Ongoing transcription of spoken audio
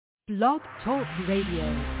Blog Talk Radio.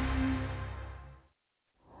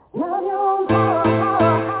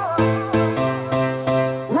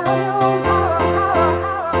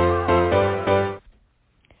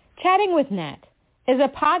 Chatting with Nat is a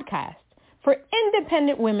podcast for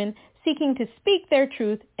independent women seeking to speak their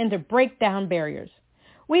truth and to break down barriers.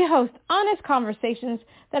 We host honest conversations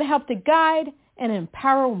that help to guide and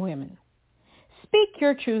empower women. Speak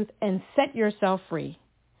your truth and set yourself free.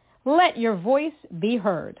 Let your voice be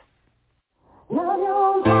heard.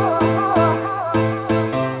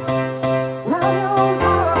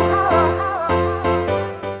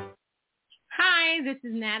 Hi, this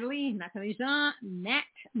is Natalie Jean,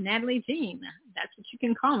 Natalie Jean. That's what you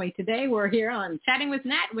can call me. Today we're here on Chatting with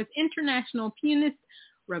Nat with international pianist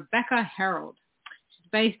Rebecca Harrold. She's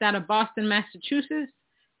based out of Boston, Massachusetts.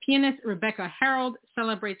 Pianist Rebecca Harrold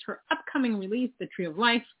celebrates her upcoming release, The Tree of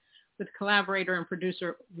Life, with collaborator and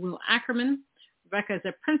producer Will Ackerman. Rebecca is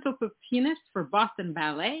a principal pianist for Boston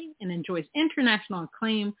Ballet and enjoys international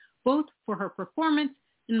acclaim both for her performance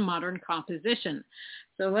and modern composition.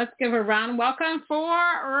 So let's give a round welcome for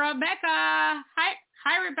Rebecca.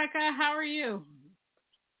 Hi, Rebecca. How are you?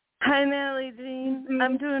 Hi, Natalie Jean.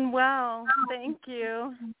 I'm doing well. Thank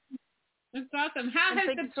you. That's awesome. How has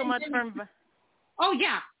thank you so much for... Oh,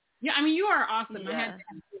 yeah. Yeah, I mean, you are awesome. Yeah. I had to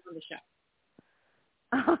have you on the show.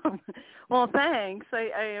 Well, thanks.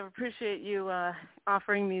 I appreciate you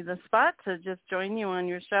offering me the spot to just join you on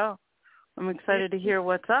your show. I'm excited to hear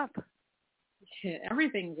what's up.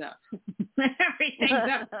 Everything's up. Everything's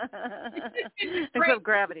up. Except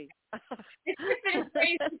gravity. It's been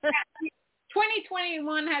crazy.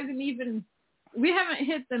 2021 we haven't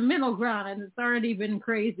hit the middle ground and it's already been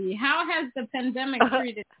crazy. How has the pandemic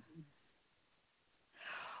treated you?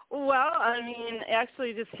 Well, I mean,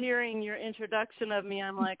 actually just hearing your introduction of me,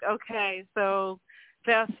 I'm like, okay, so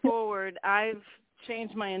fast forward, I've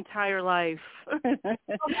changed my entire life. Oh,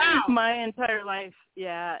 wow. My entire life,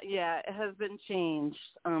 yeah, it has been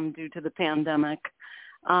changed due to the pandemic.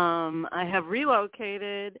 I have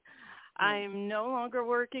relocated. I'm no longer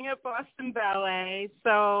working at Boston Ballet,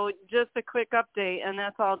 so just a quick update, and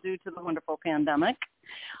that's all due to the wonderful pandemic.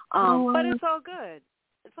 But it's all good.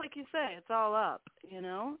 It's like you say, it's all up, you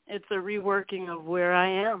know? It's a reworking of where I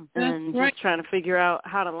am and just trying to figure out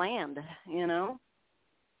how to land, you know?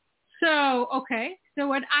 So, okay. So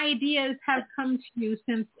what ideas have come to you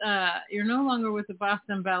since you're no longer with the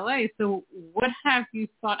Boston Ballet? So what have you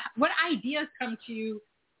thought, what ideas come to you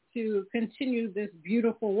to continue this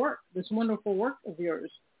beautiful work, this wonderful work of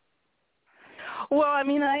yours? Well, I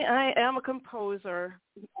mean, I am a composer.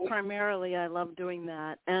 Primarily, I love doing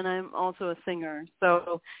that, and I'm also a singer.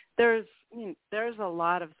 So there's a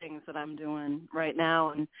lot of things that I'm doing right now,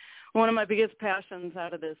 and one of my biggest passions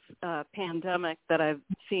out of this pandemic that I've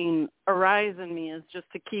seen arise in me is just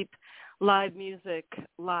to keep live music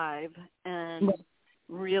live and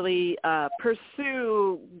really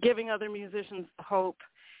pursue giving other musicians hope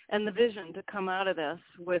and the vision to come out of this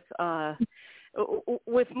with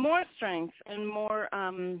more strength and more,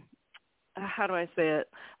 how do I say it,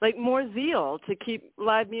 like more zeal to keep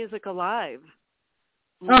live music alive.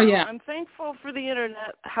 Yeah. I'm thankful for the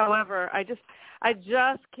internet. However, I just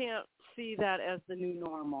can't see that as the new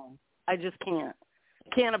normal. I just can't.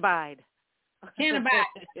 Can't abide. Can't abide.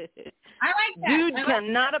 I like that. Dude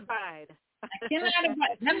cannot abide. I cannot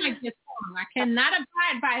abide. That might be a song. I cannot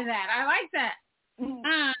abide by that. I like that.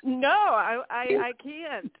 No, I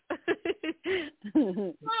can't.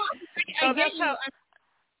 I get you.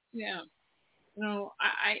 Yeah. No,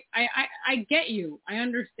 I get you. I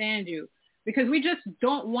understand you. Because we just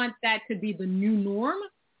don't want that to be the new norm,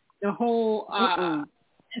 the whole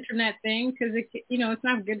internet thing, because it's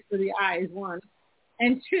not good for the eyes, one.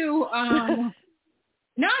 And two,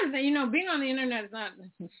 being on the internet is not,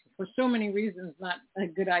 for so many reasons, not a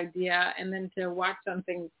good idea. And then to watch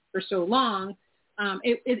something for so long,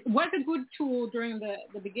 it was a good tool during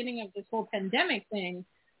the beginning of this whole pandemic thing.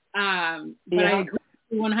 But I agree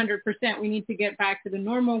 100%. We need to get back to the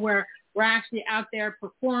normal where we're actually out there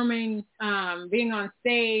performing, being on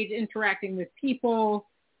stage, interacting with people.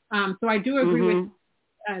 So I do agree with.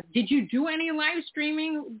 Did you do any live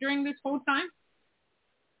streaming during this whole time?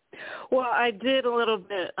 Well, I did a little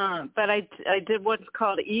bit, but I did what's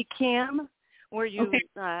called eCam, where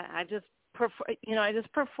I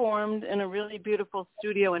just performed in a really beautiful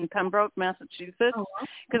studio in Pembroke, Massachusetts,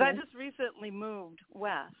 because I just recently moved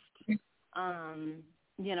west.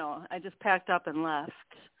 I just packed up and left.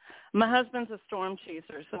 My husband's a storm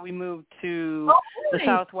chaser, so we moved to the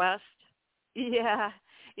Southwest. Yeah.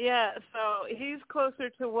 So he's closer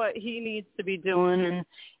to what he needs to be doing. And,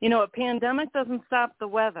 a pandemic doesn't stop the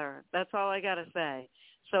weather. That's all I got to say.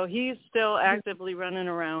 So he's still actively running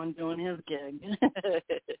around doing his gig.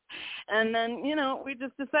 And then, we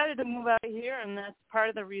just decided to move out here, and that's part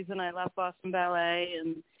of the reason I left Boston Ballet.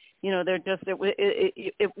 And, they're just,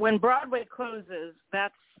 when Broadway closes,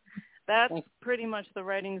 that's pretty much the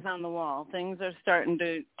writing's on the wall. Things are starting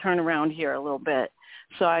to turn around here a little bit.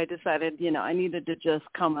 So I decided, I needed to just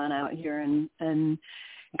come on out here and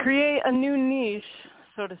create a new niche,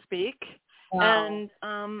 so to speak. Wow. And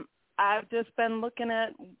I've just been looking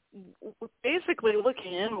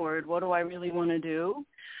inward. What do I really want to do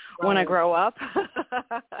when I grow up?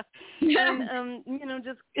 And,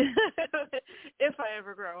 just if I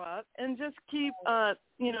ever grow up, and just keep,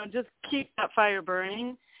 just keep that fire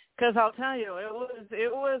burning. Because I'll tell you,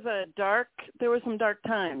 there were some dark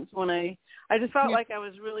times when I just felt like I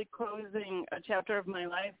was really closing a chapter of my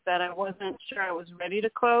life that I wasn't sure I was ready to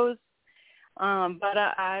close. But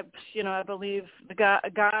I believe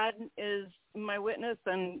God is my witness,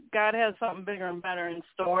 and God has something bigger and better in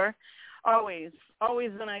store, always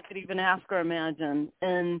than I could even ask or imagine.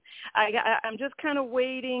 And I'm just kind of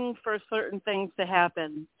waiting for certain things to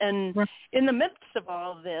happen. And in the midst of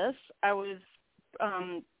all of this, I was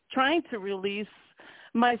trying to release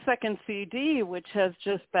my second CD, which has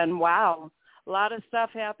just been, wow, a lot of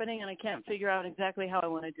stuff happening, and I can't figure out exactly how I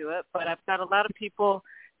want to do it. But I've got a lot of people,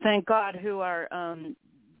 thank God, who are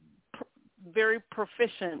very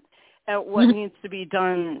proficient at what needs to be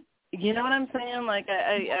done. You know what I'm saying? Like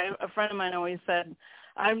a friend of mine always said,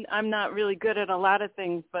 I'm not really good at a lot of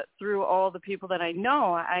things, but through all the people that I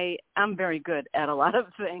know, I'm very good at a lot of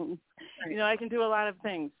things. Right. I can do a lot of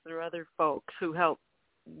things through other folks who help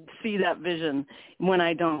see that vision when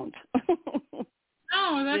I don't.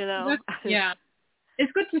 That's yeah.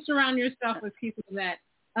 It's good to surround yourself with people that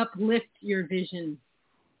uplift your vision.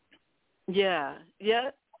 Yeah,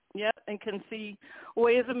 and can see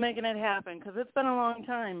ways of making it happen, because it's been a long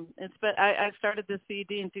time. I started this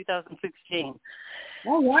CD in 2016.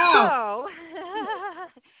 Oh wow! So,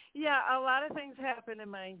 yeah, a lot of things happened in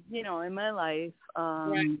my life.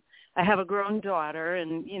 I have a grown daughter,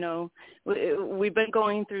 and we've been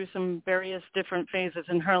going through some various different phases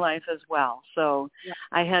in her life as well. So,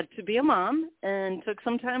 I had to be a mom and took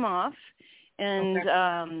some time off. And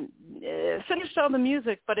finished all the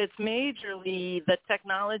music, but it's majorly the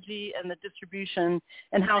technology and the distribution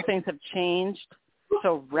and how things have changed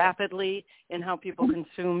so rapidly in how people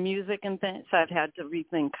consume music and things. So I've had to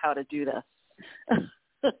rethink how to do this. I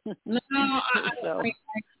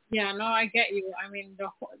get you. I mean,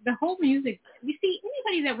 the whole music. You see,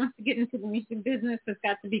 anybody that wants to get into the music business has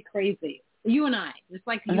got to be crazy. You and I, just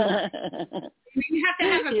like you and I. You have to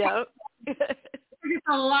have a. It's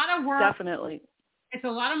a lot of work. Definitely. It's a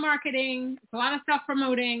lot of marketing. It's a lot of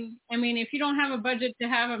self-promoting. I mean, if you don't have a budget to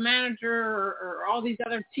have a manager or all these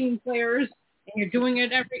other team players, and you're doing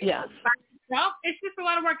it by yourself, it's just a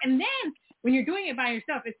lot of work. And then when you're doing it by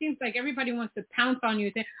yourself, it seems like everybody wants to pounce on you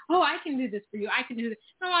and say, oh, I can do this for you. I can do this.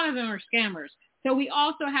 And a lot of them are scammers. So we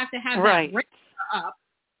also have to have that radar up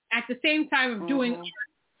at the same time of doing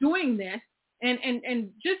this.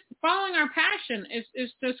 And just following our passion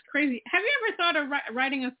is just crazy. Have you ever thought of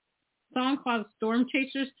writing a song called Storm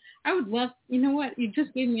Chasers? I would love, you know what? You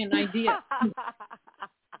just gave me an idea.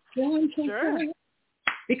 Storm Chasers. Sure.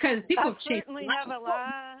 Because people certainly have a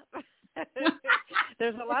lot.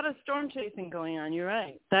 There's a lot of storm chasing going on. You're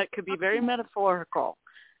right. That could be very metaphorical,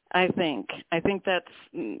 I think. I think that's,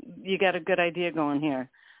 you got a good idea going here.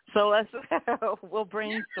 So we'll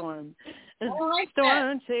brainstorm.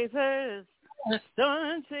 Storm Chasers.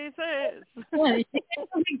 Storm Chasers. You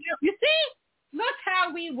see? Look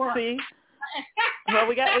how we work. See? Well,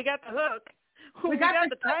 we got the hook. We got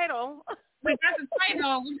the title. We got the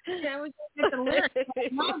title. Yeah, we got the lyrics.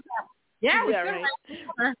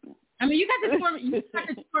 Right. I mean, you got the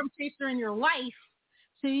storm chaser in your life,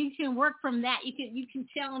 so you can work from that. You can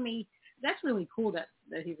tell me. That's really cool that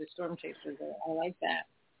he's a storm chaser. I like that.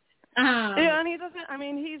 And he doesn't. I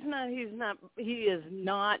mean, he is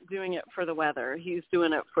not doing it for the weather. He's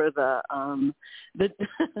doing it for the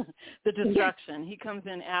destruction. He comes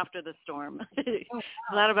in after the storm. It's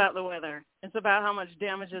not about the weather. It's about how much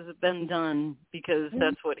damage has been done, because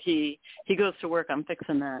that's what he goes to work on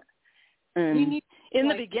fixing that. And in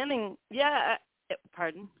the beginning,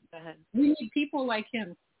 pardon. Go ahead. We need people like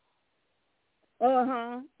him.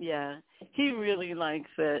 Yeah, he really likes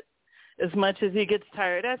it. As much as he gets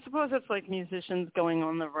tired. I suppose it's like musicians going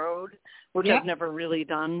on the road, which I've never really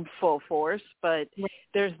done full force, but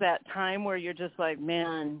there's that time where you're just like,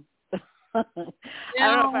 man, I don't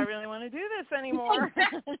know if I really want to do this anymore.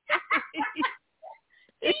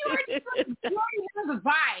 You have the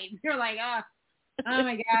vibe. You're like, oh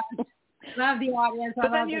my God. Love the audience.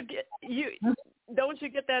 But then don't you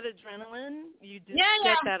get that adrenaline? You just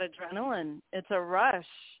get that adrenaline. It's a rush.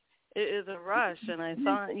 It is a rush. And I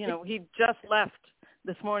saw, he just left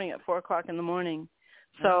this morning at 4:00 in the morning.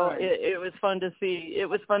 So it was fun to see. It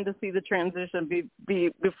was fun to see the transition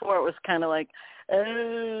before it was kind of like,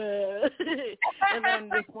 and then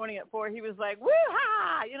this morning at 4, he was like,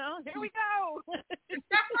 woo-ha, here we go.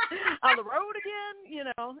 On the road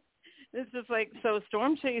again, It's just like, so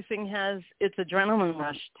storm chasing has its adrenaline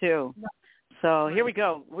rush too. So here we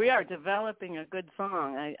go. We are developing a good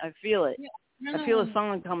song. I feel it. I feel a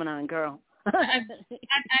song coming on, girl. I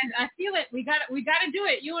feel it. We got to do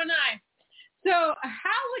it, you and I. So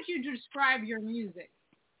how would you describe your music?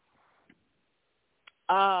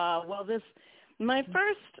 Well, my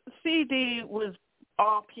first CD was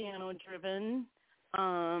all piano driven.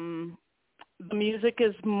 The music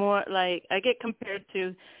is more like, I get compared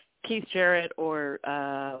to Keith Jarrett or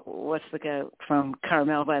what's the guy from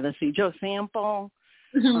Carmel by the Sea, Joe Sample,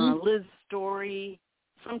 Liz Story.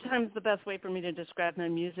 Sometimes the best way for me to describe my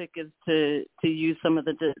music is to use some of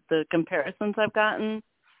the comparisons I've gotten.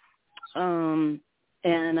 And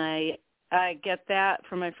I get that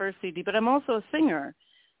from my first CD, but I'm also a singer.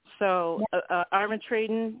 So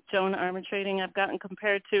Joan Armatrading, I've gotten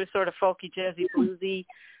compared to sort of folky, jazzy, bluesy,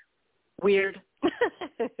 weird.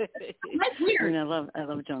 That's weird. I love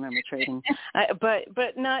Joan Armatrading.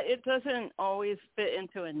 But not, it doesn't always fit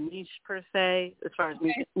into a niche per se as far as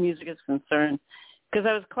music is concerned, because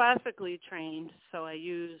I was classically trained, so I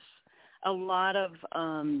use a lot of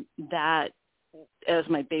that as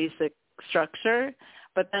my basic structure,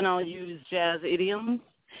 but then I'll use jazz idioms.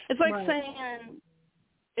 It's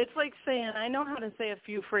like saying I know how to say a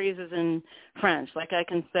few phrases in French. Like I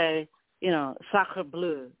can say, sacre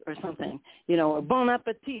bleu or something, or bon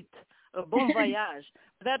appetit, or bon voyage.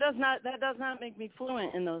 That does not make me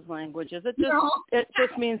fluent in those languages. It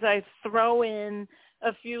just means I throw in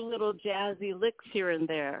a few little jazzy licks here and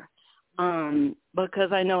there.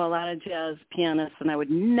 Because I know a lot of jazz pianists, and I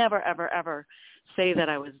would never, ever, ever say that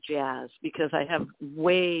I was jazz, because I have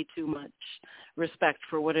way too much respect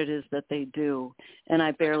for what it is that they do, and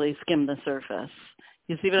I barely skim the surface.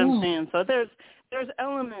 You see what I'm saying? So there's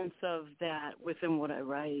elements of that within what I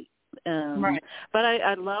write. But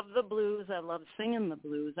I love the blues. I love singing the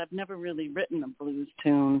blues. I've never really written a blues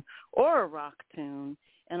tune or a rock tune.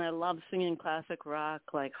 And I love singing classic rock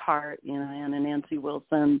like Heart, Anna Nancy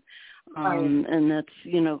Wilson. And that's,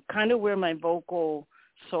 kind of where my vocal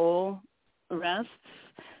soul rests.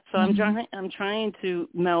 So I'm trying to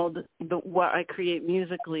meld what I create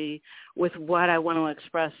musically with what I want to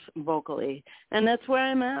express vocally. And that's where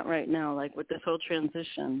I'm at right now, like with this whole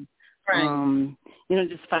transition.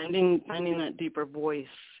 Just finding that deeper voice,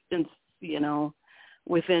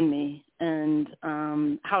 within me, and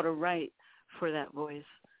how to write for that voice.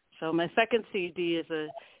 So my second CD is an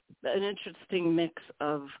interesting mix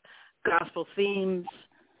of gospel themes,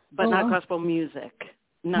 but not gospel music.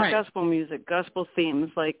 Gospel music, gospel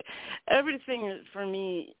themes. Like everything for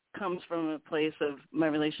me comes from a place of my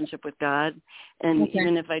relationship with God. And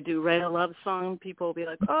even if I do write a love song, people will be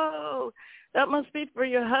like, oh, that must be for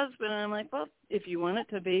your husband. And I'm like, well, if you want it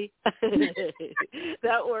to be,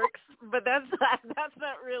 that works. But that's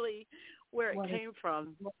not really where it came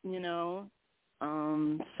from,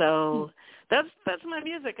 So that's my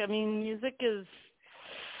music. I mean, music is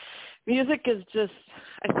just,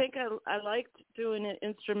 I think I liked doing it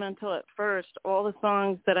instrumental at first. All the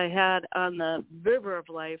songs that I had on the River of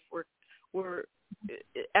Life were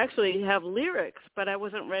actually have lyrics, but I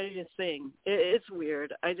wasn't ready to sing. It's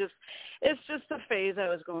weird. It's just a phase I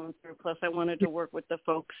was going through. Plus I wanted to work with the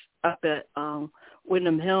folks up at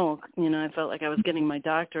Windham Hill. I felt like I was getting my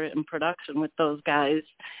doctorate in production with those guys.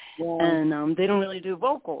 And they don't really do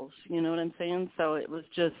vocals, you know what I'm saying? So it was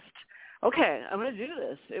just, okay, I'm going to do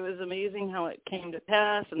this. It was amazing how it came to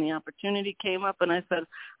pass, and the opportunity came up, and I said,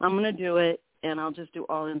 I'm going to do it, and I'll just do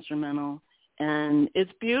all instrumental. And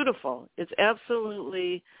it's beautiful. It's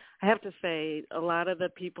absolutely, I have to say, a lot of the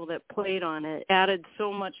people that played on it added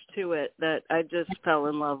so much to it that I just fell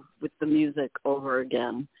in love with the music over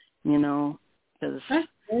again, because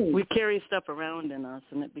we carry stuff around in us,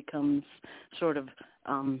 and it becomes sort of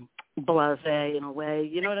blasé in a way.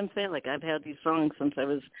 You know what I'm saying? Like I've had these songs since I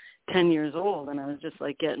was 10 years old, and I was just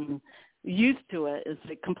like getting used to it. It's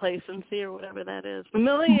like complacency or whatever that is.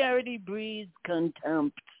 Familiarity breeds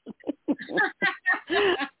contempt.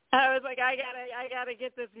 I was like, I gotta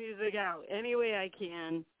get this music out any way I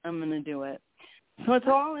can. I'm gonna do it. So it's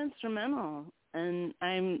all instrumental, and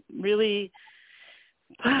I'm really,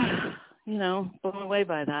 blown away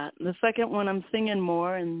by that. The second one, I'm singing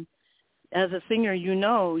more, and as a singer,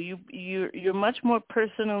 you're much more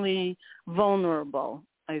personally vulnerable,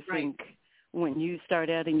 I think, when you start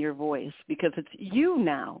adding your voice, because it's you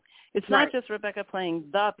now. It's not just Rebecca playing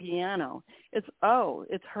the piano. It's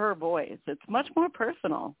her voice. It's much more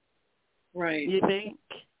personal. Right. You think?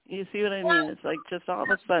 You see what I mean? It's like just all of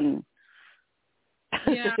a sudden.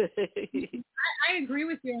 Yeah. I agree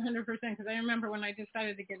with you 100%, because I remember when I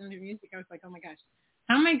decided to get into music, I was like, oh my gosh,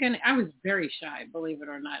 how am I going to, I was very shy, believe it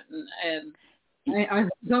or not. And I was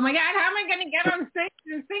like, oh my God, how am I going to get on stage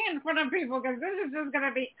and sing in front of people? Because this is just going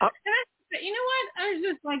to be, and you know what? I was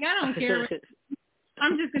just like, I don't care.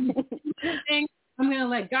 I'm just going to sing. I'm going to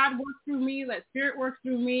let God work through me, let Spirit work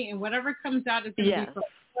through me, and whatever comes out is going to be from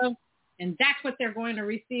love. And that's what they're going to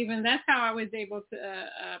receive. And that's how I was able to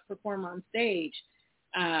perform on stage.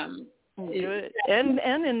 Good.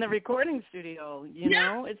 And in the recording studio, you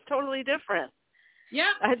know, it's totally different.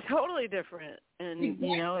 Yeah. It's totally different. And,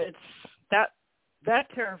 you know, it's that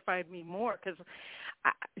terrified me more, because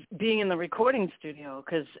being in the recording studio,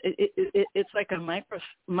 because it's like a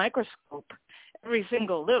microscope. Every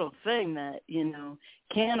single little thing that, you know,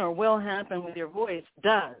 can or will happen with your voice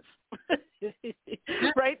does.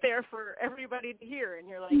 Right there for everybody to hear. And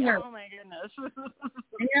you're like, oh, my goodness. And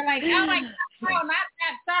you're like, oh, my God, no, not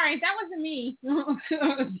that. Sorry, that wasn't me.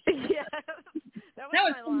 Yeah, that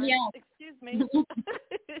was my line. Yeah. Excuse me.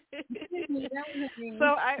 So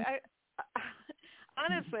I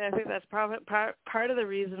honestly, I think that's probably part of the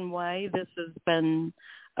reason why this has been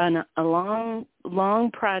a long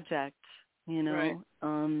project, you know. Right.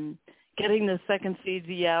 Getting the second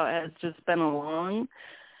CD out has just been a long,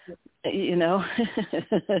 you know. I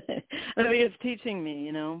think it's teaching me,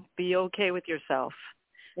 you know, be okay with yourself.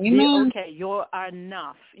 Amen. Be okay. You are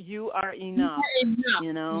enough. You are enough.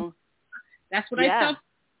 You know. That's what I tell.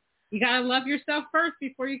 You got to love yourself first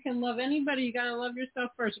before you can love anybody. You got to love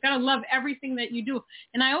yourself first. You got to love everything that you do.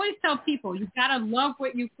 And I always tell people, you got to love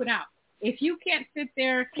what you put out. If you can't sit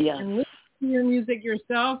there and listen to your music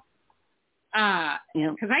yourself,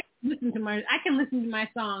 because I can listen to my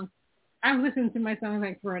songs. I've listened to my songs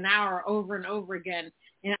like for an hour over and over again.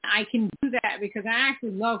 And I can do that because I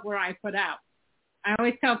actually love what I put out. I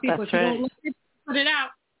always tell people, if you don't love it, put it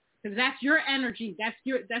out. Because that's your energy. That's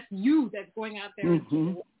you that's going out there.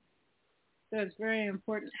 Mm-hmm. So it's very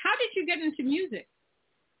important. How did you get into music?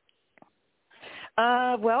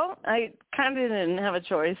 Well, I kind of didn't have a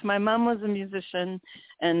choice. My mom was a musician,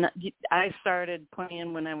 and I started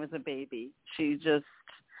playing when I was a baby. She just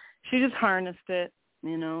harnessed it,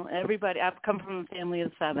 you know. Everybody. I've come from a family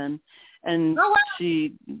of 7, and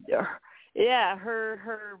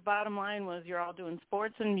her bottom line was, you're all doing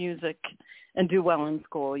sports and music, and do well in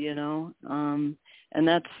school, you know. And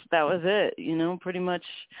that was it, you know. Pretty much,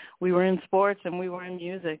 we were in sports and we were in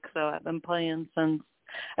music. So I've been playing since.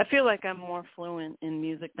 I feel like I'm more fluent in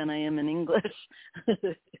music than I am in English,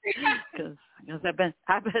 because I've been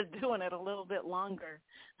doing it a little bit longer.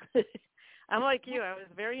 I'm like you. I was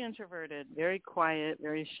very introverted, very quiet,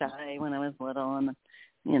 very shy when I was little, and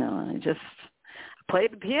you know, I just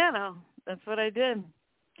played the piano. That's what I did.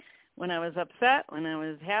 When I was upset, when I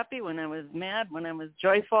was happy, when I was mad, when I was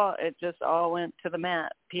joyful, it just all went to the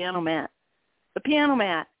mat, piano mat. The piano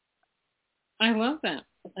mat. I love that.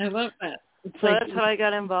 So that's how I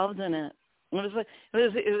got involved in it. It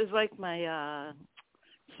was like my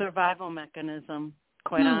survival mechanism,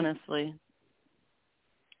 quite honestly.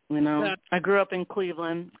 You know, I grew up in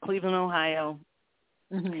Cleveland, Ohio,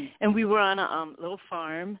 and we were on a little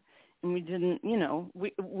farm. And we didn't, you know,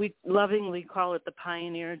 we lovingly call it the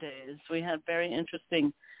pioneer days. We had very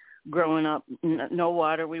interesting growing up. No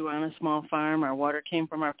water. We were on a small farm. Our water came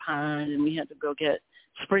from our pond, and we had to go get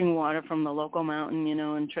spring water from the local mountain, you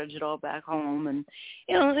know, and trudge it all back home. And,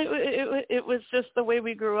 you know, it was just the way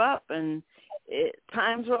we grew up. And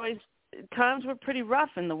times were pretty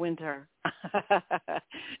rough in the winter.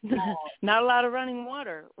 Not a lot of running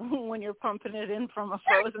water when you're pumping it in from a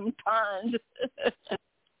frozen pond.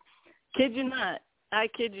 Kid you not. I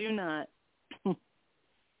kid you not.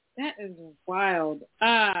 That is wild.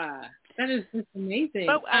 That is just amazing.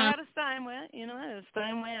 But I had a Steinway, you know, I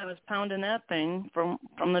was pounding that thing from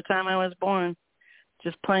the time I was born,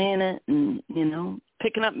 just playing it and, you know,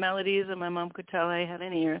 picking up melodies that my mom could tell I had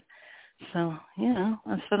an ear. So, you know,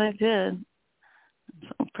 that's what I did.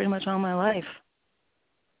 So pretty much all my life.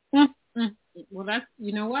 Well, that's,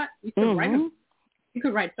 you know what? You could write them. You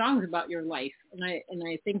could write songs about your life, and I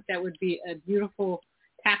think that would be a beautiful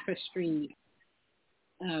tapestry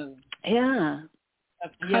of color.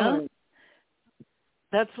 Yeah.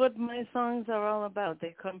 That's what my songs are all about.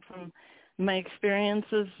 They come from my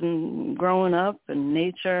experiences and growing up and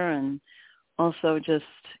nature and also just,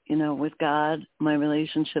 with God, my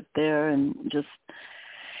relationship there, and just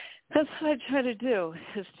that's what I try to do,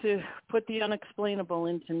 is to put the unexplainable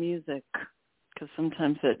into music, because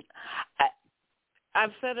sometimes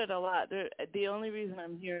I've said it a lot. The only reason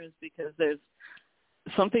I'm here is because there's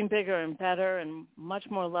something bigger and better and much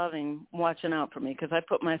more loving watching out for me, because I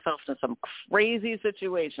put myself in some crazy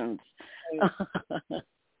situations.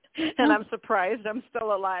 And I'm surprised I'm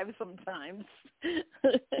still alive sometimes.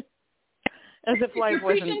 As if life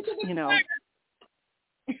wasn't,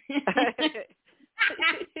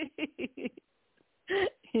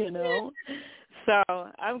 So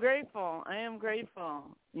I'm grateful. I am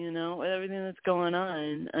grateful, with everything that's going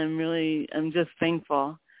on. I'm just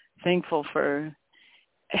thankful for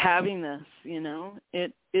having this,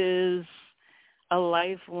 It is a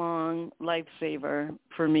lifelong lifesaver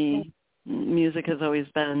for me. Music has always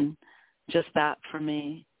been just that for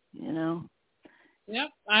me, Yep,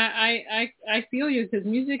 I feel you, because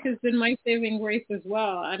music has been my saving grace as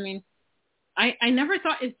well. I mean, I never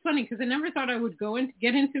thought, it's funny because I never thought I would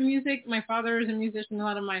get into music. My father is a musician. A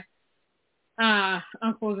lot of my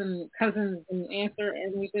uncles and cousins and aunts are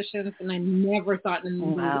musicians, and I never thought in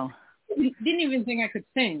wow. Didn't even think I could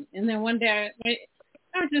sing. And then one day I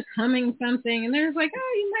was just humming something, and they was like,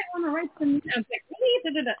 "Oh, you might want to write some." I was like,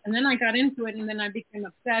 "Really?" And then I got into it, and then I became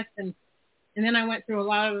obsessed, and then I went through a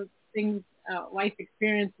lot of things, life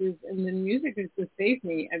experiences, and then music has just saved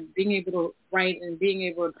me. And being able to write and being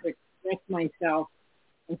able to express myself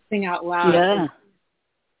and sing out loud. Yeah.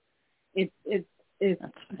 It's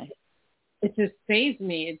That's right. It just saves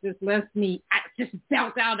me. It just lets me just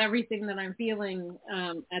belt out everything that I'm feeling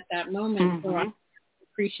at that moment. So I'm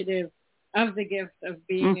appreciative of the gift of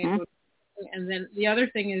being able to. And then the other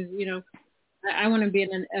thing is, I want to be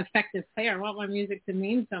an effective player. I want my music to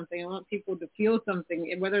mean something. I want people to feel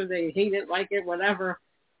something, whether they hate it, like it, whatever.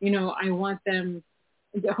 I want them,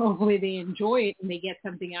 hopefully they enjoy it and they get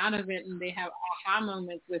something out of it and they have aha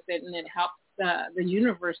moments with it, and it helps the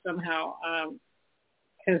universe somehow.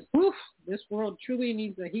 Because this world truly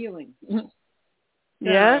needs a healing.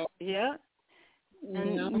 Yeah.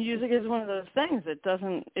 And music is one of those things. It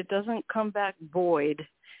doesn't come back void.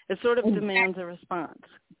 It sort of demands a response,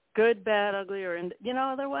 good, bad, ugly, or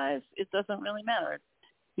otherwise it doesn't really matter.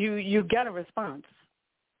 You get a response.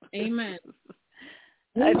 Amen.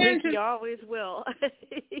 I think you always will.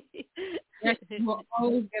 Yes, you will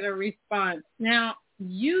always get a response. Now,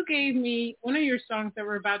 you gave me one of your songs that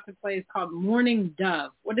we're about to play is called Morning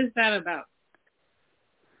Dove. What is that about?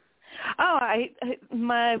 Oh,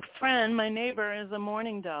 my friend, my neighbor is a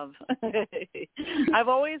mourning dove. I've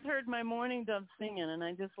always heard my mourning dove singing, and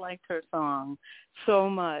I just liked her song so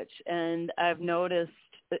much. And I've noticed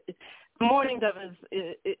mourning dove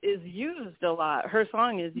is used a lot. Her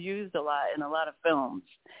song is used a lot in a lot of films.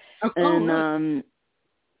 And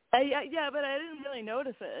yeah, but I didn't really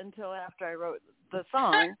notice it until after I wrote the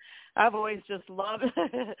song. I've always just loved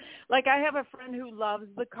like I have a friend who loves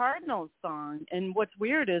the Cardinals song, and what's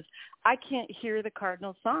weird is I can't hear the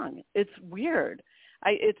Cardinals song. It's weird.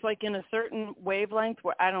 It's like in a certain wavelength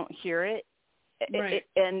where I don't hear it. Right.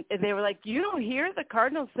 And they were like, "You don't hear the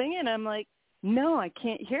Cardinals singing?" I'm like, "No, I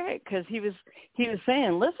can't hear it," because he was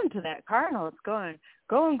saying, "Listen to that Cardinal. It's going.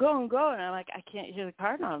 And I'm like, I can't hear the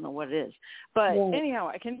Cardinal. I don't know what it is. But anyhow,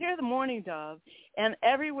 I can hear the mourning dove. And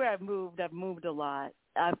everywhere I've moved a lot.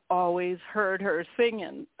 I've always heard her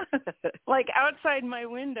singing, like outside my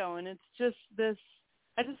window. And it's just this,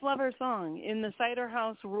 I just love her song. In The Cider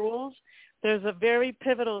House Rules, there's a very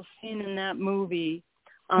pivotal scene in that movie.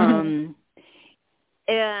 And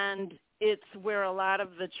it's where a lot of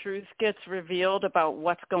the truth gets revealed about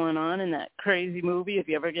what's going on in that crazy movie. If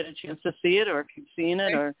you ever get a chance to see it, or if you've seen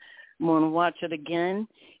it or want to watch it again,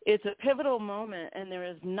 it's a pivotal moment, and there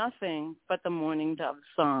is nothing but the Mourning Dove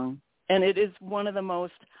song. And it is one of the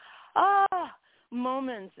most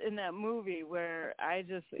moments in that movie where I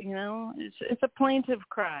just, it's a plaintive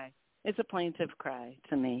cry. It's a plaintive cry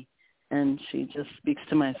to me, and she just speaks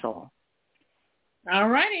to my soul. All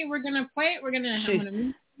righty, we're going to play it. You're going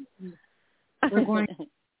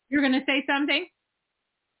to say something?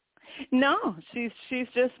 No, she's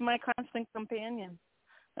just my constant companion,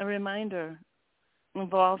 a reminder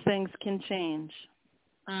of all things can change.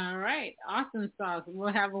 All right, awesome sauce.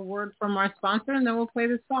 We'll have a word from our sponsor, and then we'll play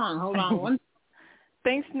the song. Hold on one.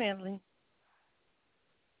 Thanks, Natalie.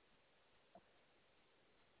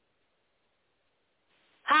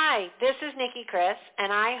 Hi, this is Nikki Chris, and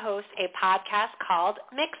I host a podcast called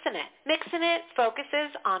Mixin' It. Mixin' It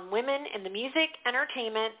focuses on women in the music,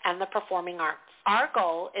 entertainment, and the performing arts. Our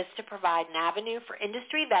goal is to provide an avenue for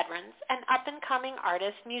industry veterans and up-and-coming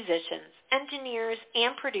artists, musicians, engineers,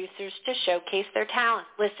 and producers to showcase their talent.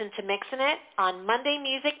 Listen to Mixin' It on Monday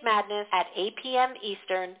Music Madness at 8 p.m.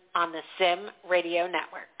 Eastern on the Sim Radio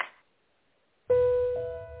Network.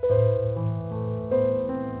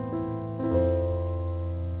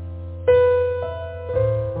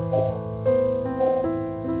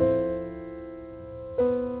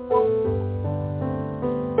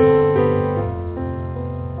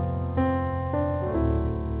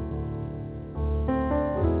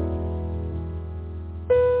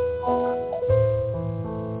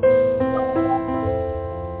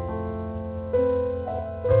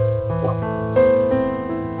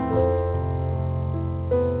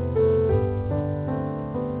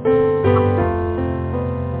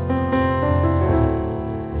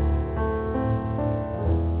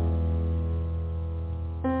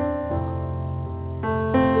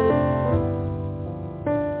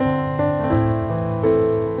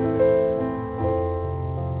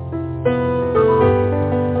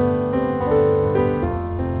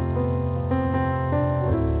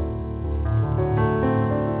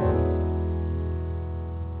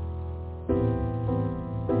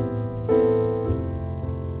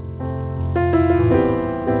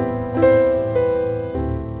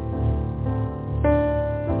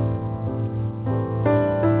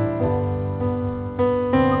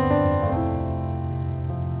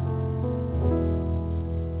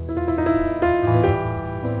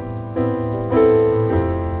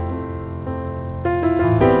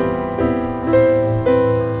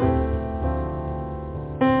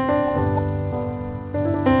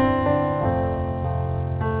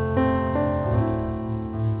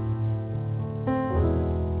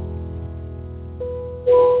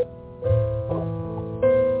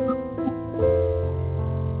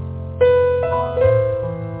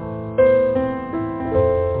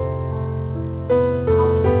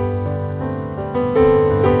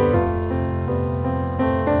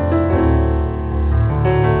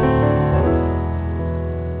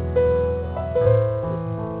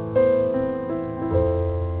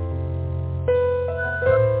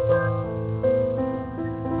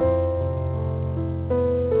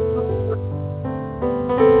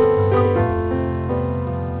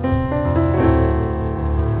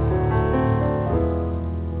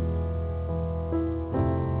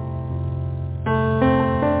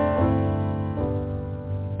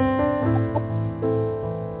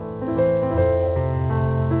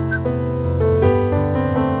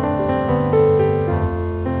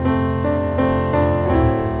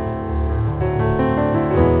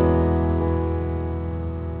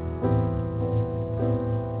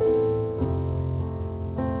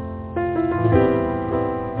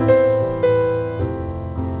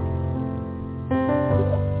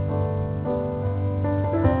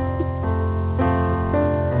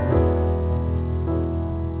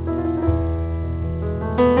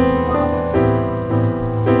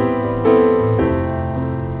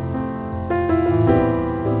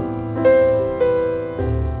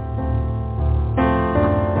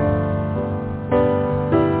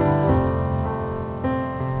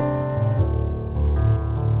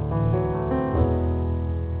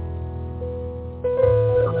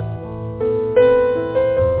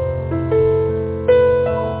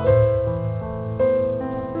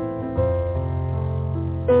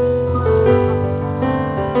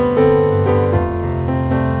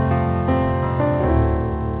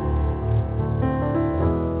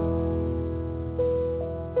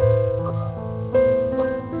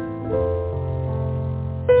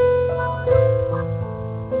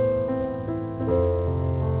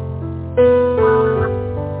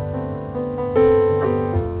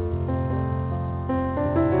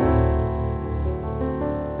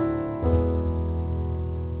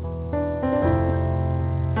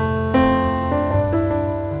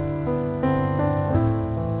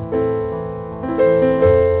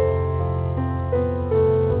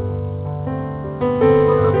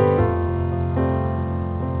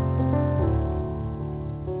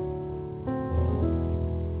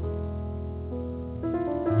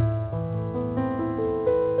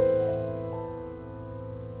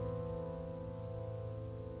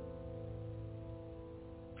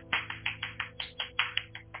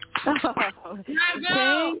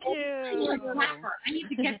 Thank you. I need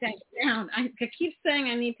to get that down. I keep saying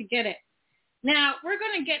I need to get it. Now, we're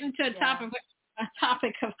going to get into a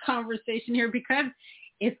topic of conversation here because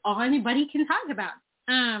it's all anybody can talk about.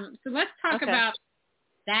 So let's talk about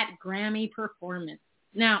that Grammy performance.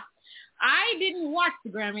 Now, I didn't watch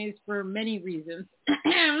the Grammys for many reasons.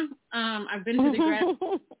 I've been to the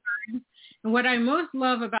Grammys, and what I most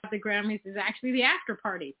love about the Grammys is actually the after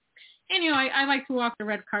party. And, I like to walk the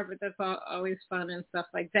red carpet. That's always fun and stuff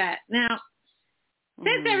like that. Now,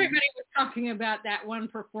 since everybody was talking about that one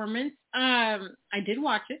performance, I did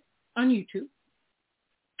watch it on YouTube.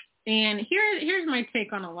 And here's my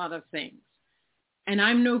take on a lot of things. And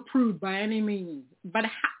I'm no prude by any means. But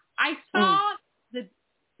I saw the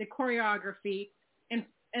choreography,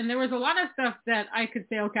 and there was a lot of stuff that I could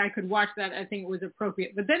say, okay, I could watch that. I think it was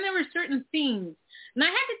appropriate. But then there were certain scenes, and I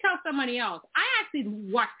had to tell somebody else. I actually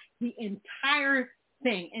watched the entire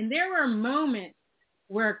thing, and there were moments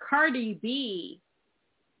where Cardi B,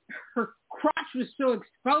 her crotch was so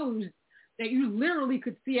exposed that you literally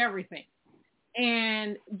could see everything.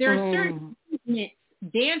 And there are certain movements,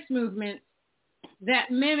 dance movements, that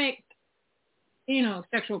mimic,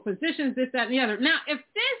 sexual positions, this, that, and the other. Now, if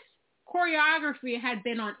this choreography had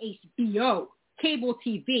been on HBO, cable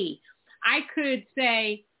TV, I could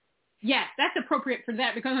say, yes, that's appropriate for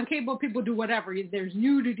that, because on cable, people do whatever. There's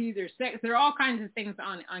nudity, there's sex, there are all kinds of things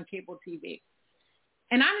on cable TV.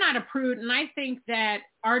 And I'm not a prude, and I think that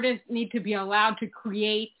artists need to be allowed to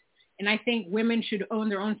create, and I think women should own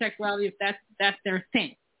their own sexuality if that's their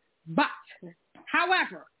thing. But,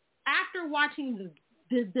 however, after watching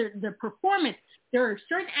the performance, there are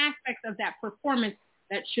certain aspects of that performance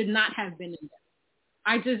that should not have been in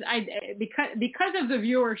there. Because of the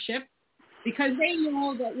viewership, because they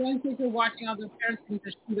know that young kids are watching, all their parents can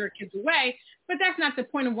just shoo their kids away, but that's not the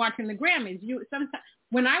point of watching the Grammys.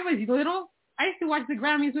 When I was little, I used to watch the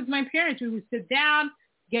Grammys with my parents. We would sit down,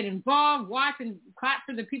 get involved, watch, and clap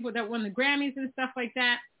for the people that won the Grammys and stuff like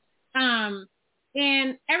that.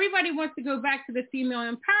 And everybody wants to go back to the female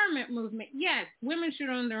empowerment movement. Yes, women should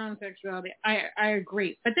own their own sexuality. I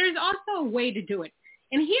agree. But there's also a way to do it.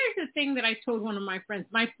 And here's the thing that I told one of my friends.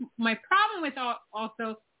 My problem with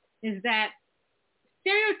also is that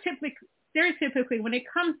stereotypically, when it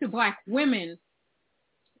comes to Black women,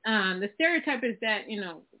 the stereotype is that,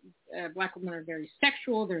 Black women are very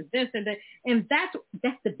sexual. They're this and that. And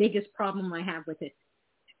that's the biggest problem I have with it.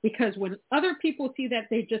 Because when other people see that,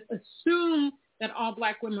 they just assume that all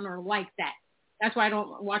Black women are like that. That's why I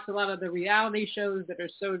don't watch a lot of the reality shows that are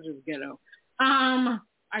so just ghetto.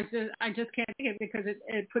 I just can't take it, because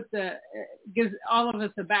it gives all of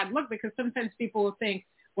us a bad look, because sometimes people will think,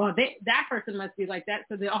 well, that person must be like that,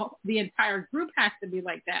 so the entire group has to be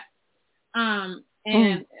like that.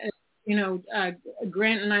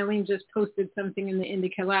 Grant and Eileen just posted something in the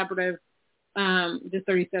Indie Collaborative just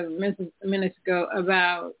 37 minutes ago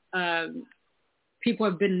about people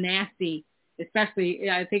have been nasty, especially,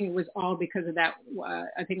 I think it was all because of that.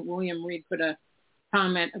 I think William Reed put a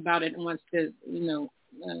comment about it and wants to,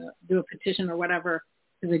 do a petition or whatever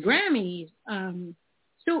to the Grammys.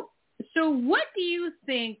 So what do you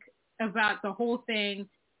think about the whole thing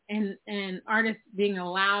and artists being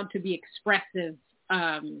allowed to be expressive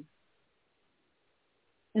in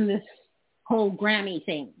this whole Grammy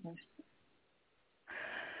thing?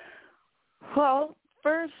 Well,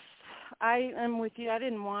 first, I am with you. I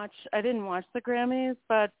didn't watch the Grammys,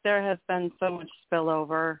 but there has been so much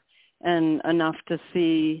spillover and enough to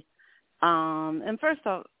see. And first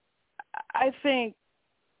off, I think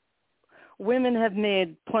women have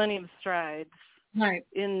made plenty of strides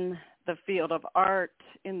in the field of art,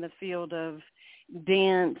 in the field of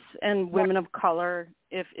dance, and women of color,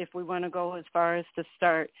 if we want to go as far as to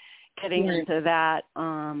start getting into that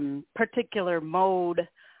particular mode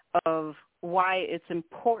of why it's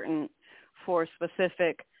important for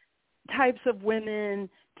specific types of women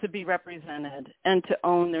to be represented and to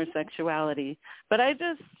own their sexuality. But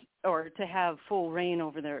or to have full reign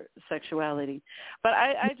over their sexuality. But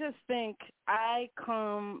I just think I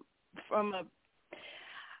come from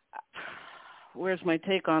where's my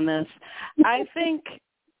take on this? I think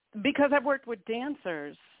because I've worked with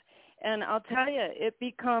dancers, and I'll tell you, it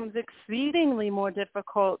becomes exceedingly more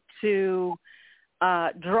difficult to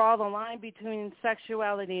draw the line between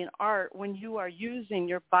sexuality and art when you are using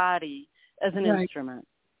your body as an instrument.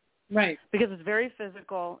 Right. Because it's very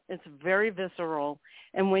physical, it's very visceral,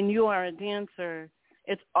 and when you are a dancer,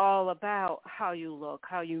 it's all about how you look,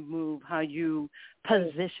 how you move, how you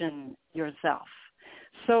position yourself.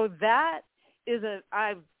 So that is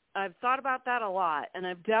I've thought about that a lot, and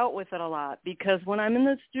I've dealt with it a lot, because when I'm in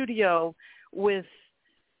the studio with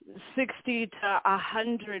 60 to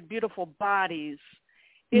 100 beautiful bodies,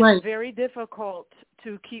 it's very difficult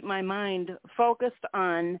to keep my mind focused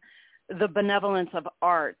on the benevolence of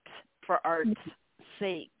art for art's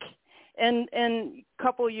sake. And a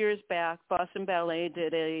couple years back, Boston Ballet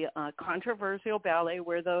did a controversial ballet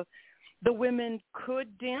where the women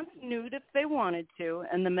could dance nude if they wanted to,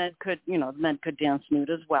 and the men could dance nude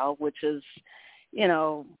as well, which is,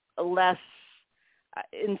 less.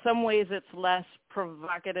 In some ways, it's less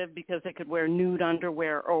provocative because they could wear nude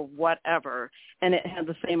underwear or whatever, and it had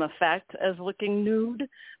the same effect as looking nude.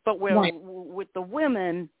 But with the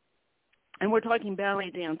women, and we're talking ballet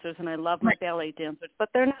dancers, and I love my ballet dancers, but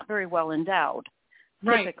they're not very well endowed,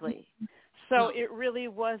 typically. So it really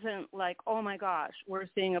wasn't like, oh, my gosh, we're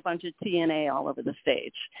seeing a bunch of TNA all over the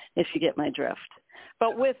stage, if you get my drift.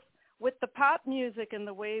 But with the pop music and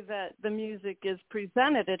the way that the music is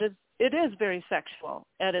presented, it is very sexual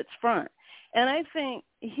at its front. And I think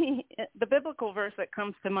the biblical verse that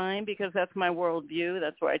comes to mind, because that's my worldview,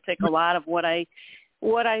 that's where I take a lot of what I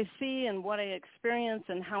see and what I experience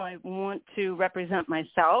and how I want to represent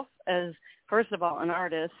myself as, first of all, an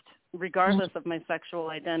artist, regardless of my sexual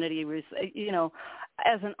identity.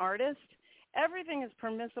 As an artist, everything is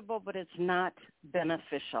permissible, but it's not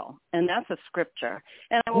beneficial. And that's a scripture.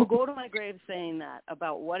 And I will go to my grave saying that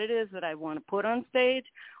about what it is that I want to put on stage,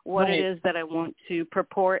 what it is that I want to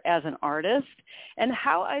purport as an artist, and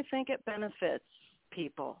how I think it benefits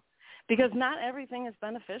people. Because not everything is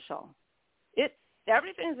beneficial.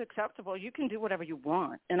 Everything is acceptable. You can do whatever you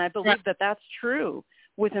want. And I believe that that's true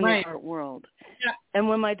within the art world. Yeah. And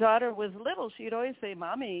when my daughter was little, she'd always say,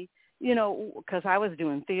 Mommy, because I was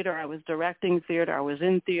doing theater, I was directing theater, I was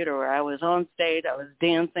in theater, I was on stage, I was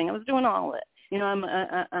dancing, I was doing all of it.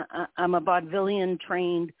 I'm a vaudevillian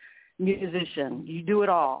trained musician. You do it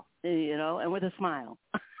all, and with a smile.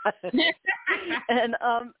 And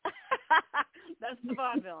that's the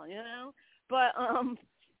vaudeville,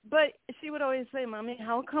 But she would always say, Mommy,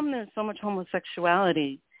 how come there's so much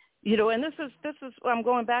homosexuality? And this is I'm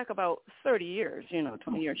going back about 30 years,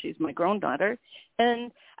 20 years. She's my grown daughter.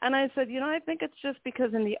 And I said, I think it's just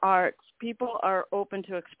because in the arts, people are open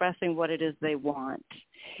to expressing what it is they want.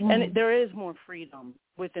 And there is more freedom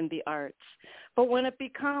within the arts. But when it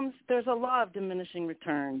becomes, there's a law of diminishing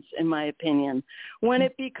returns, in my opinion. When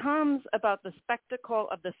it becomes about the spectacle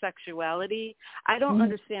of the sexuality, I don't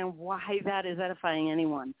understand why that is edifying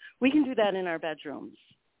anyone. We can do that in our bedrooms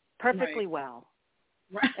perfectly well.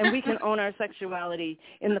 And we can own our sexuality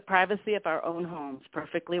in the privacy of our own homes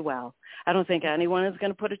perfectly well. I don't think anyone is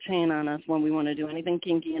going to put a chain on us when we want to do anything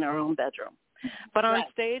kinky in our own bedroom. But on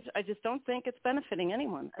stage, I just don't think it's benefiting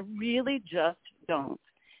anyone. I really just don't.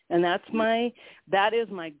 And that is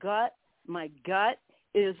my gut. My gut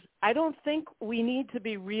is I don't think we need to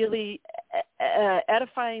be really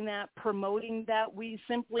edifying that, promoting that. We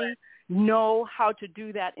simply know how to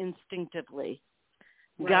do that instinctively.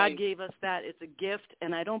 God gave us that. It's a gift,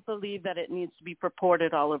 and I don't believe that it needs to be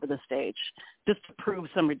purported all over the stage just to prove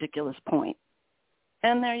some ridiculous point.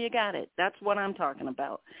 And there you got it. That's what I'm talking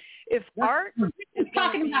about. If art is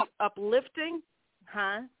going to be uplifting,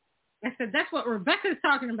 I said that's what Rebecca's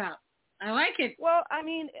talking about. I like it. Well,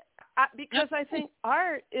 because I think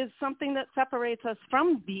art is something that separates us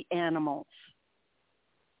from the animals,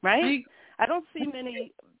 right? I don't see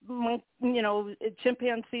many,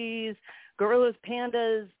 chimpanzees, gorillas,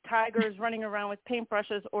 pandas, tigers running around with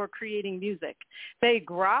paintbrushes or creating music. They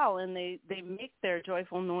growl and they make their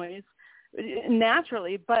joyful noise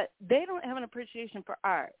naturally, but they don't have an appreciation for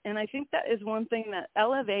art. And I think that is one thing that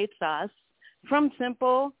elevates us from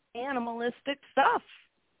simple animalistic stuff.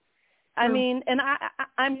 I think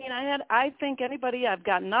anybody, I've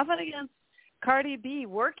got nothing against Cardi B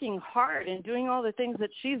working hard and doing all the things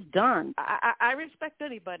that she's done. I respect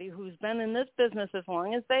anybody who's been in this business as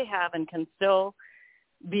long as they have and can still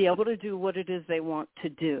be able to do what it is they want to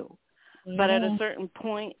do. But at a certain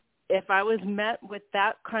point, if I was met with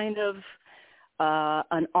that kind of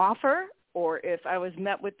an offer, or if I was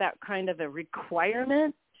met with that kind of a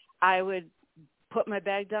requirement, I would put my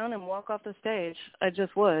bag down and walk off the stage. I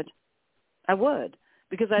just would. I would.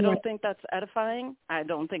 Because I don't think that's edifying. I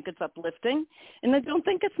don't think it's uplifting. And I don't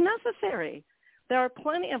think it's necessary. There are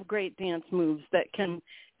plenty of great dance moves that can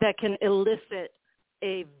elicit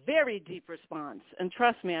a very deep response. And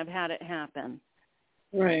trust me, I've had it happen.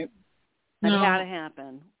 Right. I've had it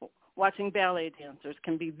happen. Watching ballet dancers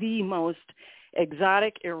can be the most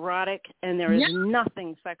exotic, erotic, and there is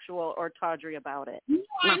nothing sexual or tawdry about it. No,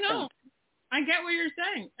 I know. I get what you're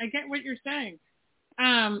saying.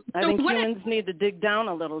 I think humans need to dig down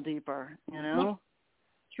a little deeper, Well,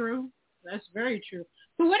 true. That's very true.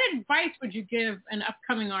 So what advice would you give an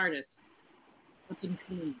upcoming artist?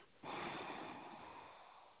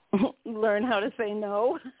 Learn how to say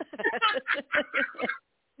no.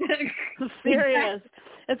 Serious.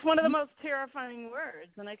 It's one of the most terrifying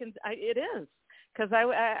words, and it is, because I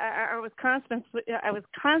was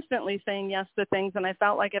constantly saying yes to things, and I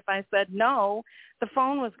felt like if I said no, the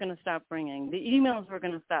phone was going to stop ringing, the emails were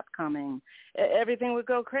going to stop coming, everything would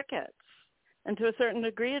go crickets. And to a certain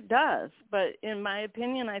degree, it does. But in my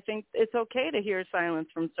opinion, I think it's okay to hear silence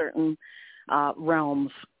from certain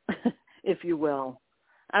realms, if you will.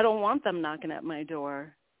 I don't want them knocking at my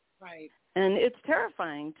door. Right. And it's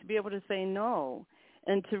terrifying to be able to say no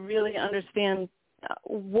and to really understand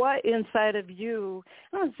what inside of you.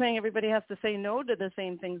 I'm not saying everybody has to say no to the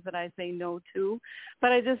same things that I say no to,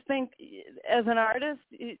 but I just think as an artist,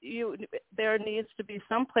 there needs to be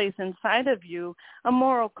some place inside of you, a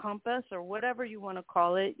moral compass or whatever you want to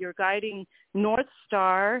call it, your guiding North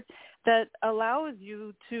Star that allows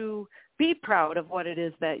you to be proud of what it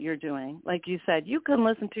is that you're doing. Like you said, you can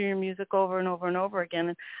listen to your music over and over and over again.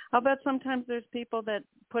 And I'll bet sometimes there's people that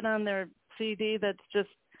put on their CD that's just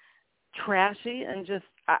trashy and just,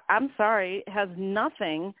 I'm sorry, has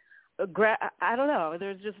nothing, I don't know,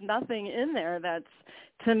 there's just nothing in there that's,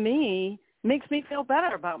 to me, makes me feel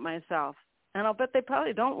better about myself. And I'll bet they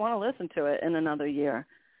probably don't want to listen to it in another year.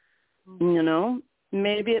 You know,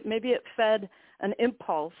 maybe it fed an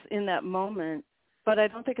impulse in that moment, but I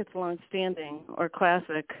don't think it's long-standing or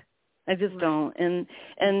classic. I just don't. And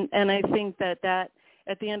I think that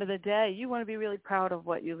at the end of the day, you want to be really proud of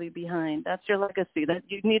what you leave behind. That's your legacy. That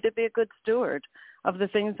you need to be a good steward of the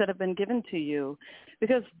things that have been given to you,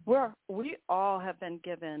 because we all have been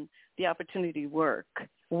given the opportunity to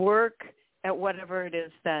work at whatever it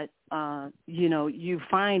is that you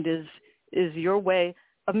find is your way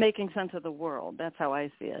of making sense of the world. That's how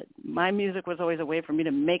I see it. My music was always a way for me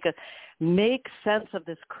to make sense of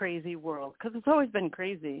this crazy world, because it's always been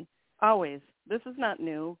crazy. Always. This is not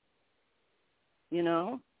new. You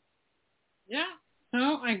know? Yeah.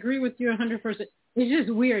 No, I agree with you 100%. It's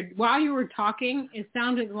just weird. While you were talking, it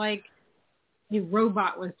sounded like a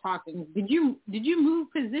robot was talking. Did you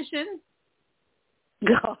move position?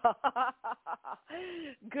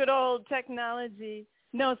 Good old technology.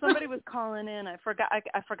 No, somebody was calling in. I forgot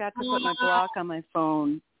to put my block on my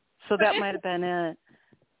phone, so that might have been it.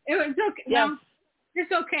 It was okay. Yes. No,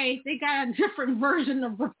 it's okay. They got a different version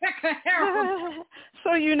of Rebecca Harrold. So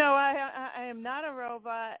I am not a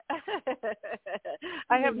robot.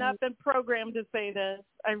 I have not been programmed to say this.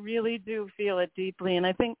 I really do feel it deeply, and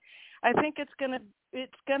I think it's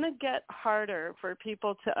gonna get harder for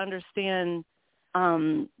people to understand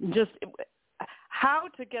just how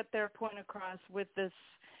to get their point across with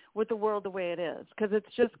the world the way it is, because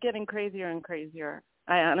it's just getting crazier and crazier.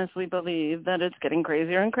 I honestly believe that it's getting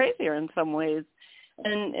crazier and crazier in some ways.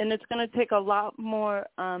 And it's going to take a lot more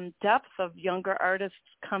depth of younger artists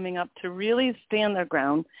coming up to really stand their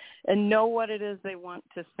ground and know what it is they want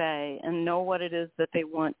to say and know what it is that they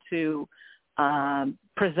want to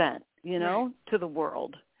present, to the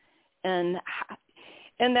world. And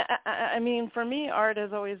I mean, for me, art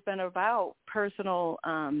has always been about personal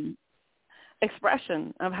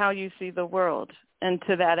expression of how you see the world. And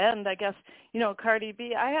to that end, I guess, Cardi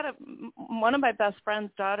B, I had one of my best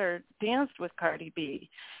friend's daughter danced with Cardi B.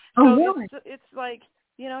 So really? It's like,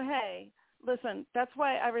 hey, listen, that's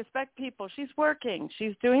why I respect people. She's working.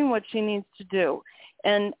 She's doing what she needs to do.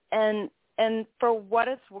 And for what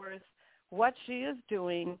it's worth, what she is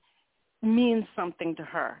doing means something to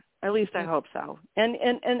her. At least I hope so. And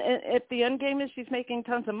if the end game is she's making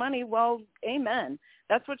tons of money, well, amen.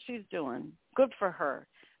 That's what she's doing. Good for her.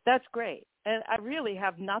 That's great. And I really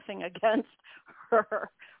have nothing against her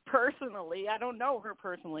personally. I don't know her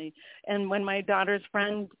personally. And when my daughter's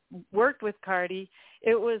friend worked with Cardi,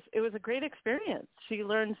 it was a great experience. She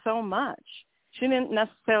learned so much. She didn't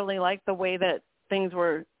necessarily like the way that things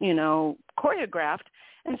were, choreographed,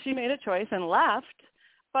 and she made a choice and left.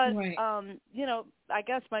 But, right. I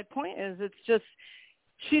guess my point is it's just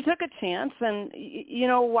she took a chance, and,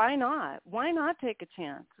 why not? Why not take a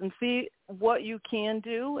chance and see what you can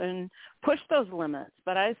do and push those limits?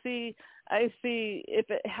 But I see if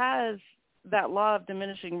it has that law of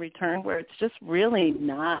diminishing return where it's just really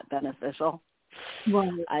not beneficial.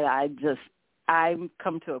 Right. I've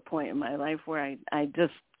come to a point in my life where I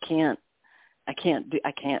just can't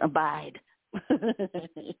abide.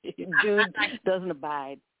 Dude doesn't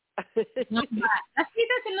abide. Not abide. That's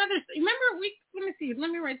another. Remember, let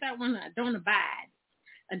me write that one. Don't abide.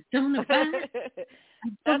 Don't abide.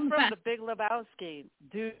 That's from The Big Lebowski.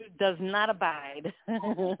 Dude does not abide.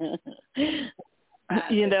 And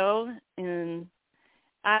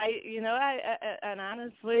I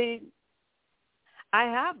honestly, I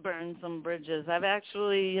have burned some bridges. I've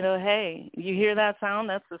actually, hey, you hear that sound?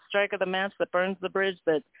 That's the strike of the match that burns the bridge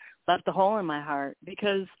that left a hole in my heart.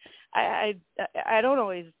 Because I don't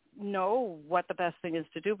always know what the best thing is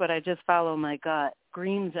to do, but I just follow my gut.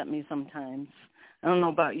 Screams at me sometimes. I don't know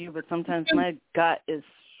about you, but sometimes my gut is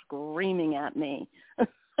screaming at me.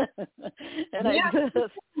 And I just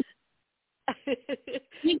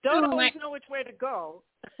don't always know which way to go.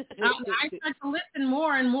 I start to listen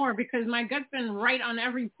more and more because my gut's been right on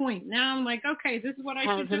every point. Now I'm like, okay, this is what I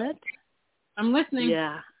should do. Hasn't it? I'm listening.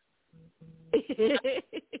 Yeah.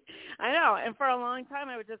 I know. And for a long time,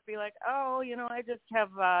 I would just be like, oh, I just have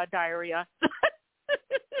diarrhea.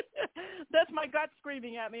 That's my gut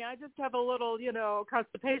screaming at me. I just have a little,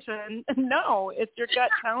 constipation. No, it's your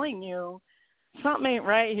gut telling you something ain't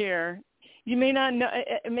right here. You may not know.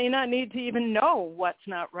 It may not need to even know what's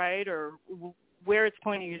not right or where it's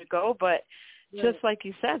pointing you to go. But just like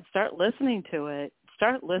you said, start listening to it.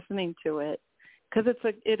 Start listening to it because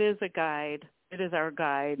it is a guide. It is our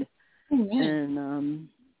guide. Mm-hmm.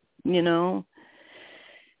 And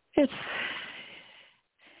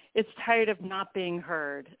it's tired of not being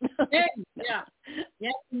heard. Yeah.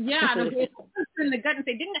 It'll in the gut and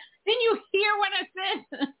say, didn't you hear what I said?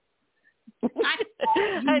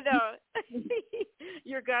 I know.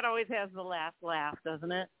 Your gut always has the last laugh,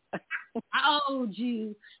 doesn't it? I owed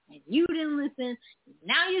you, and you didn't listen.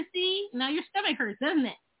 Now you see. Now your stomach hurts, doesn't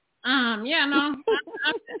it? Yeah, no,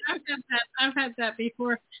 I've had that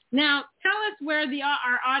before. Now, tell us where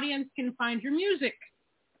our audience can find your music.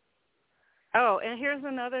 Oh, and here's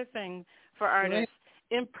another thing for artists.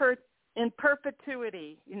 In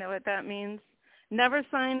perpetuity, you know what that means? Never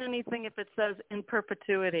sign anything if it says in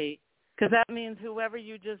perpetuity, because that means whoever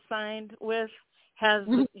you just signed with has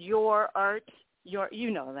your art,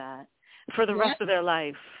 you know that, for the rest of their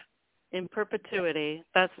life. In perpetuity.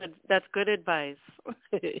 That's good advice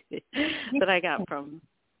that I got from.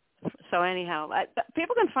 So anyhow,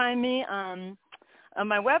 people can find me on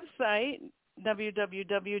my website,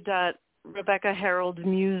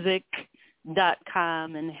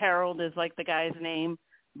 www.RebeccaHarroldmusic.com, and Harold is like the guy's name,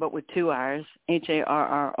 but with 2 R's,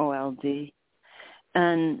 Harrold.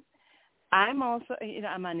 And I'm also,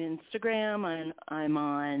 I'm on Instagram, and I'm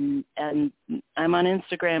on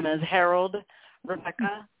Instagram as Harold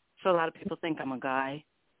Rebecca. So a lot of people think I'm a guy.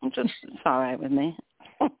 It's all right with me.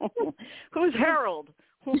 Who's Harold?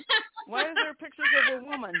 Why is there pictures of a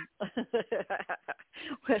woman?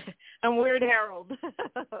 I'm Weird Harold.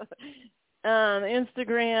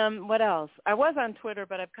 Instagram, what else? I was on Twitter,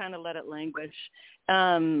 but I've kind of let it languish.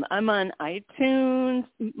 I'm on iTunes.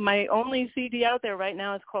 My only CD out there right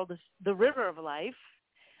now is called The River of Life.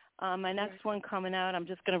 My next one coming out, I'm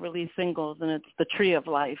just going to release singles, and it's The Tree of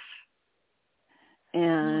Life.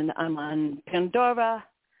 And I'm on Pandora,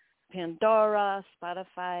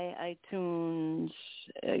 Spotify, iTunes,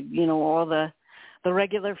 all the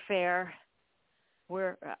regular fare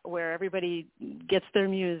where everybody gets their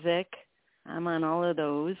music. I'm on all of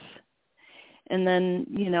those. And then,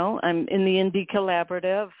 I'm in the Indie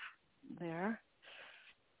Collaborative there.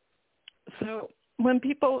 So when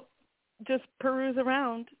people just peruse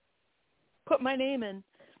around, put my name in,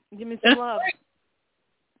 give me some love.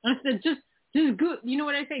 I said, just Google, you know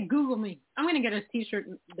what I say? Google me. I'm going to get a T-shirt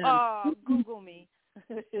done. Oh, Google me.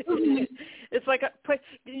 It's like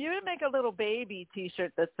you make a little baby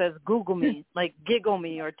T-shirt that says Google me, like giggle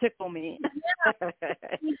me or tickle me.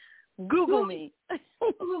 Google me.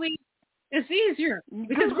 Google me. It's easier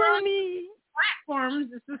because Google we're on me.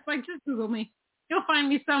 platforms. It's just like, just Google me. You'll find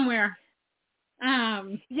me somewhere.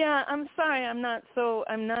 Yeah, I'm sorry. I'm not so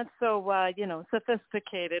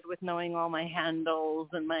sophisticated with knowing all my handles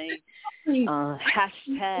and my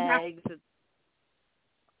hashtags.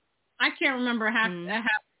 I can't remember half of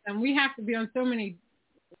them. We have to be on so many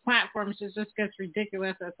platforms. It just gets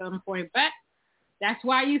ridiculous at some point. But that's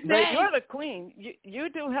why you say. But you're the queen. You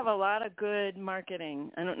do have a lot of good marketing.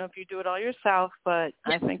 I don't know if you do it all yourself, but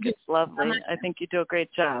I think it's lovely. I think you do a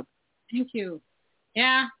great job. Thank you.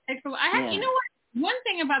 Yeah, thanks a lot. You know what? One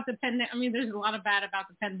thing about the pandemic, I mean, there's a lot of bad about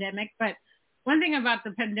the pandemic, but one thing about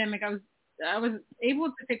the pandemic, I was able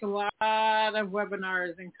to take a lot of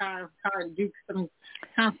webinars and kind of do some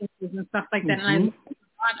conferences and stuff like that. And I learned a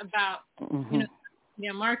lot about,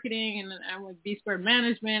 marketing and with B Squared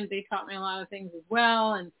Management. They taught me a lot of things as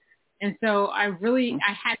well. And so I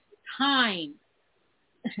had time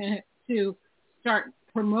to start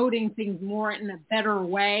promoting things more in a better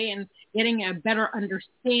way and getting a better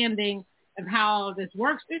understanding of how all this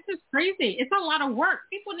works. This is crazy. It's a lot of work.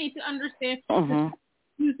 People need to understand the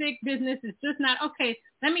music business is just not, okay,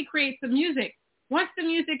 let me create some music. Once the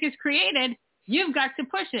music is created, you've got to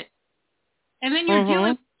push it. And then you're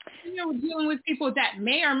dealing with people that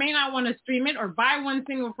may or may not want to stream it or buy one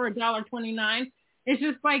single for $1.29. It's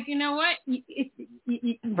just like, you know what?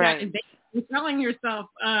 You're telling yourself.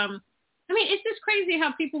 I mean, it's just crazy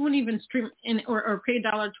how people wouldn't even stream or pay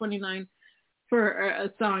 $1.29 for a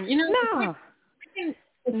song. You know, no.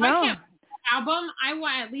 If I can't buy an album, I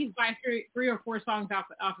want at least buy three or four songs off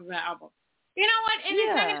of that album. You know what? And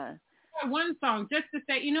it's not one song just to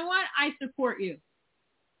say, you know what? I support you.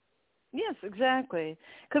 Yes, exactly.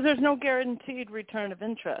 Because there's no guaranteed return of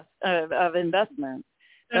interest of investment.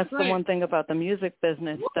 That's right. The one thing about the music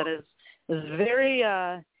business that is very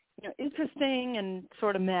interesting and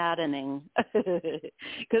sort of maddening.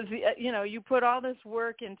 Because you put all this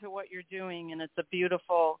work into what you're doing, and it's a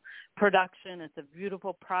beautiful production. It's a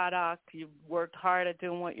beautiful product. You've worked hard at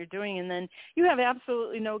doing what you're doing, and then you have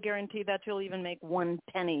absolutely no guarantee that you'll even make one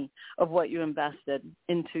penny of what you invested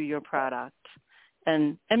into your product.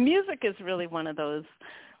 And music is really one of those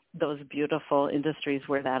beautiful industries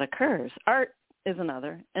where that occurs. Art is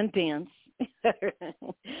another, and dance.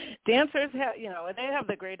 Dancers have, they have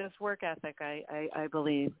the greatest work ethic, I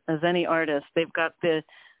believe, as any artist. They've got the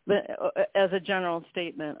as a general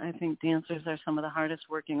statement, I think dancers are some of the hardest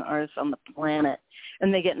working artists on the planet,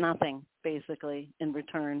 and they get nothing basically in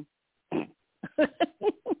return.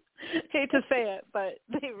 Hate to say it, but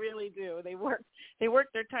they really do. They work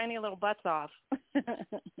their tiny little butts off.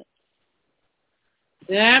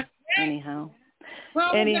 Yeah. Anyhow,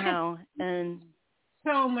 and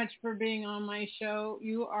so much for being on my show.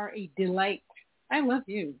 You are a delight. I love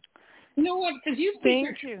you. You know what? Because you speak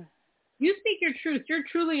You speak your truth. You're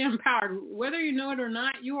truly empowered. Whether you know it or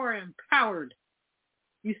not, you are empowered.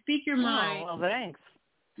 You speak your mind. Oh, well, thanks.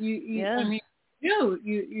 You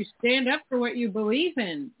stand up for what you believe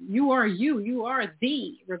in. You are you. You are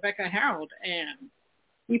the Rebecca Harrold, and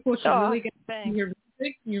people should really get your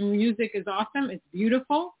music. Your music is awesome. It's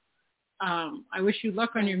beautiful. I wish you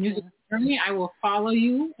luck on your music journey. I will follow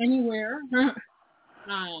you anywhere.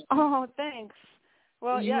 Thanks.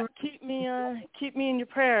 Well, keep me in your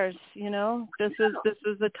prayers. This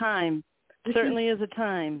is the time. Certainly is a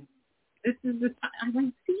time. This is the time. I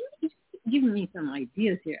like see. Giving me some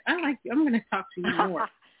ideas here. I like you. I'm going to talk to you more.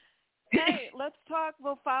 Hey, let's talk.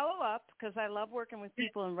 We'll follow up because I love working with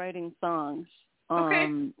people and writing songs. Okay.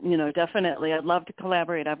 Definitely. I'd love to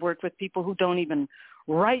collaborate. I've worked with people who don't even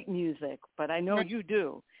write music, but I know you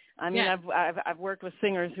do. I mean, I've worked with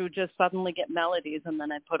singers who just suddenly get melodies and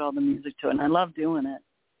then I put all the music to it, and I love doing it.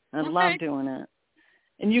 I love doing it.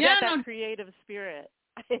 And you got that creative spirit.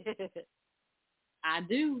 I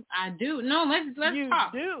do. No, let's talk. You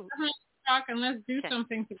do. Let's talk and let's do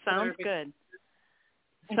something together. Sounds good.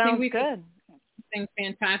 Sounds good. Something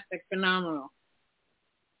fantastic, phenomenal.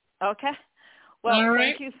 Okay. Well,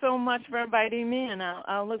 thank you so much for inviting me, and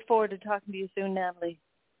I'll look forward to talking to you soon, Natalie.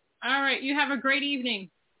 All right. You have a great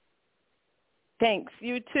evening. Thanks.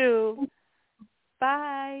 You too.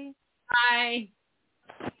 Bye. Bye.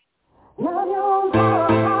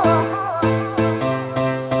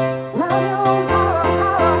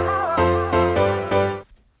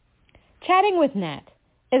 Chatting with Nat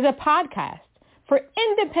is a podcast for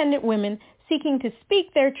independent women seeking to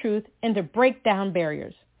speak their truth and to break down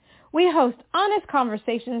barriers. We host honest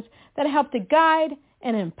conversations that help to guide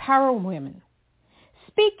and empower women.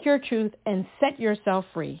 Speak your truth and set yourself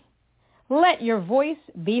free. Let your voice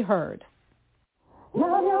be heard.